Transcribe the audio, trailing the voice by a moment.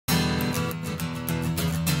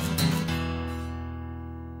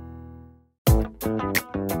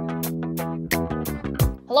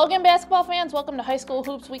Hello again, basketball fans. Welcome to High School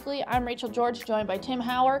Hoops Weekly. I'm Rachel George, joined by Tim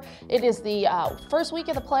Hauer. It is the first week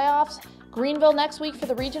of the playoffs. Greenville next week for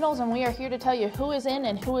the regionals, and we are here to tell you who is in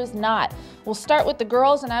and who is not. We'll start with the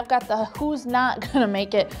girls, and I've got the who's not going to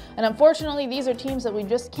make it. And unfortunately, these are teams that we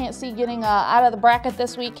just can't see getting out of the bracket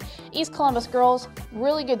this week. East Columbus girls,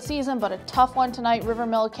 really good season, but a tough one tonight. River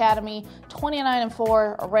Mill Academy,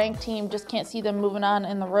 29-4, a ranked team. Just can't see them moving on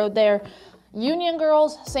in the road there. Union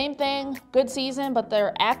girls, same thing, good season, but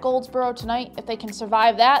they're at Goldsboro tonight. If they can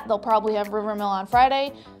survive that, they'll probably have River Mill on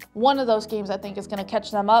Friday. One of those games I think is going to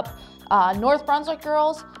catch them up. North Brunswick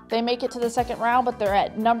girls, they make it to the second round, but they're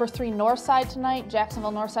at number 3 Northside tonight.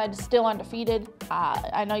 Jacksonville Northside is still undefeated.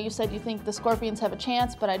 I know you said you think the Scorpions have a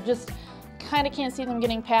chance, but I just kind of can't see them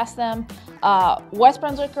getting past them. West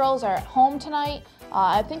Brunswick girls are at home tonight.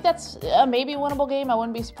 I think that's a maybe winnable game. I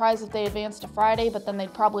wouldn't be surprised if they advanced to Friday, but then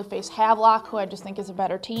they'd probably face Havelock, who I just think is a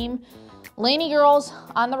better team. Laney girls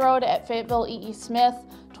on the road at Fayetteville E.E. Smith,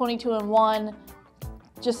 22-1.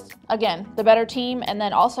 Just, again, the better team. And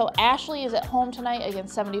then also Ashley is at home tonight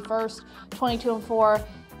against 71st,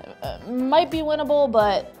 22-4. Might be winnable,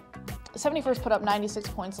 but 71st put up 96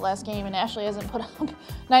 points last game, and Ashley hasn't put up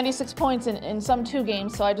 96 points in some 2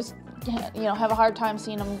 games, so I just have a hard time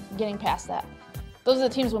seeing them getting past that. Those are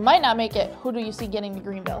the teams who might not make it. Who do you see getting to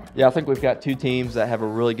Greenville? Yeah, I think we've got 2 teams that have a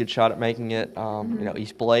really good shot at making it.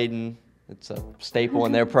 East Bladen, it's a staple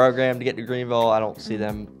in their program to get to Greenville. I don't see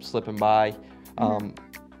them slipping by.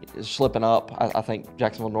 Slipping up. I think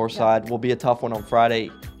Jacksonville Northside will be a tough one on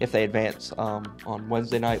Friday if they advance on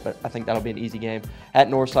Wednesday night, but I think that'll be an easy game. At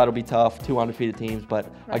Northside will be tough, 2 undefeated teams, but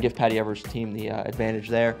I'll give Patty Evers' team the advantage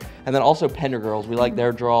there. And then also Pender girls, we like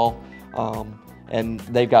their draw, and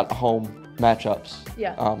they've got home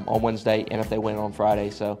matchups on Wednesday, and if they win on Friday,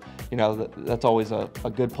 so that's always a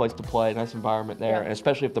good place to play. Nice environment there, and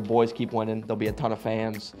especially if the boys keep winning, there'll be a ton of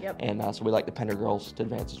fans, and so we like the Pender girls to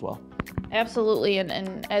advance as well. Absolutely,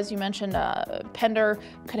 and as you mentioned, Pender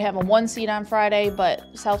could have a 1 seed on Friday,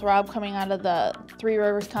 but South Rob coming out of the Three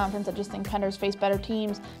Rivers Conference, I just think Pender's faced better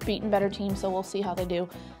teams, beaten better teams, so we'll see how they do.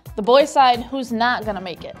 The boys' side, who's not going to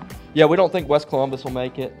make it? Yeah, we don't think West Columbus will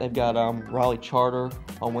make it. They've got Raleigh Charter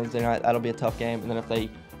on Wednesday night. That'll be a tough game. And then if they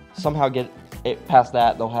somehow get it past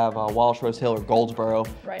that, they'll have Walsh Rose Hill or Goldsboro,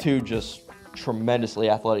 2 just tremendously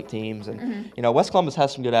athletic teams. And, West Columbus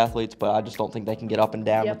has some good athletes, but I just don't think they can get up and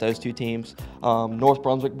down with those 2 teams. North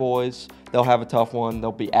Brunswick boys, they'll have a tough one.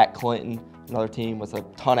 They'll be at Clinton, another team with a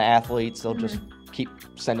ton of athletes. They'll just keep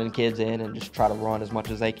sending kids in and just try to run as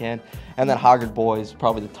much as they can. And then Hoggard boys,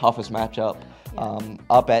 probably the toughest matchup,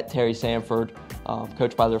 up at Terry Sanford,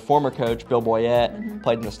 coached by their former coach, Bill Boyette,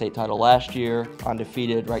 played in the state title last year,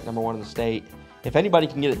 undefeated, ranked number 1 in the state. If anybody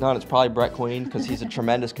can get it done, it's probably Brett Queen, because he's a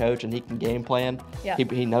tremendous coach and he can game plan.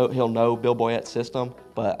 He'll know Bill Boyette's system,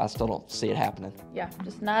 but I still don't see it happening. Yeah,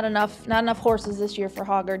 just not enough horses this year for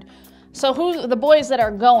Hoggard. So who the boys that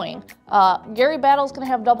are going? Gary Battle's going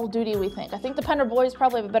to have double duty, we think. I think the Pender boys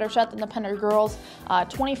probably have a better shot than the Pender girls.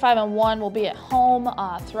 25-1 will be at home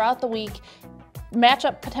throughout the week.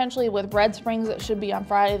 Matchup potentially with Red Springs. It should be on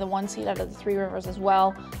Friday, the 1 seed out of the Three Rivers as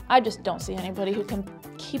well. I just don't see anybody who can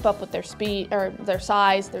keep up with their speed or their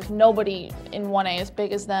size. There's nobody in 1A as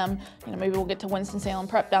big as them. Maybe we'll get to Winston-Salem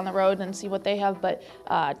Prep down the road and see what they have, but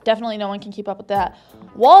definitely no one can keep up with that.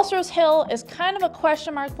 Walsh Rose Hill is kind of a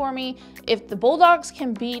question mark for me. If the Bulldogs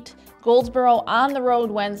can beat Goldsboro on the road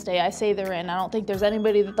Wednesday, I say they're in. I don't think there's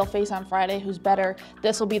anybody that they'll face on Friday who's better.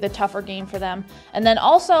 This will be the tougher game for them. And then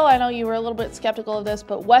also, I know you were a little bit skeptical of this,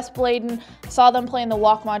 but West Bladen, saw them play in the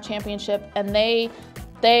Walkmont Championship, and they,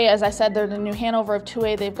 as I said, they're the New Hanover of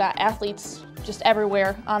 2A. They've got athletes just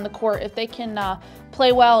everywhere on the court. If they can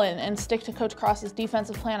play well and stick to Coach Cross's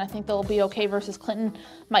defensive plan, I think they'll be okay versus Clinton.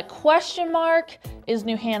 My question mark is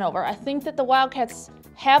New Hanover. I think that the Wildcats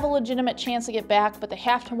have a legitimate chance to get back, but they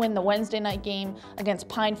have to win the Wednesday night game against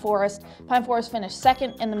Pine Forest. Pine Forest finished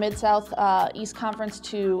 2nd in the Mid-South East Conference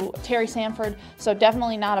to Terry Sanford, so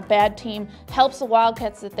definitely not a bad team. Helps the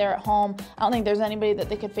Wildcats that they're at home. I don't think there's anybody that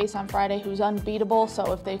they could face on Friday who's unbeatable,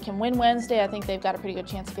 so if they can win Wednesday, I think they've got a pretty good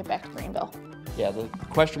chance to get back to Greenville. Yeah, the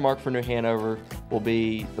question mark for New Hanover will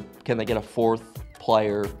be, can they get a 4th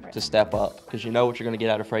player to step up? Because you know what you're going to get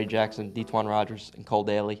out of Freddie Jackson, Detwan Rogers, and Cole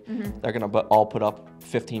Daly. They're going to all put up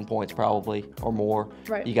 15 points probably or more.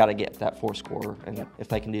 You got to get that 4th scorer, and if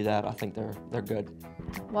they can do that, I think they're good.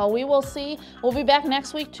 Well, we will see. We'll be back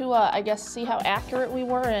next week to, I guess, see how accurate we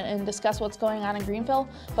were and discuss what's going on in Greenville.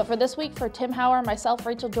 But for this week, for Tim Hauer, myself,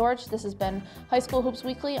 Rachel George, this has been High School Hoops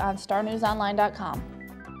Weekly on StarNewsOnline.com.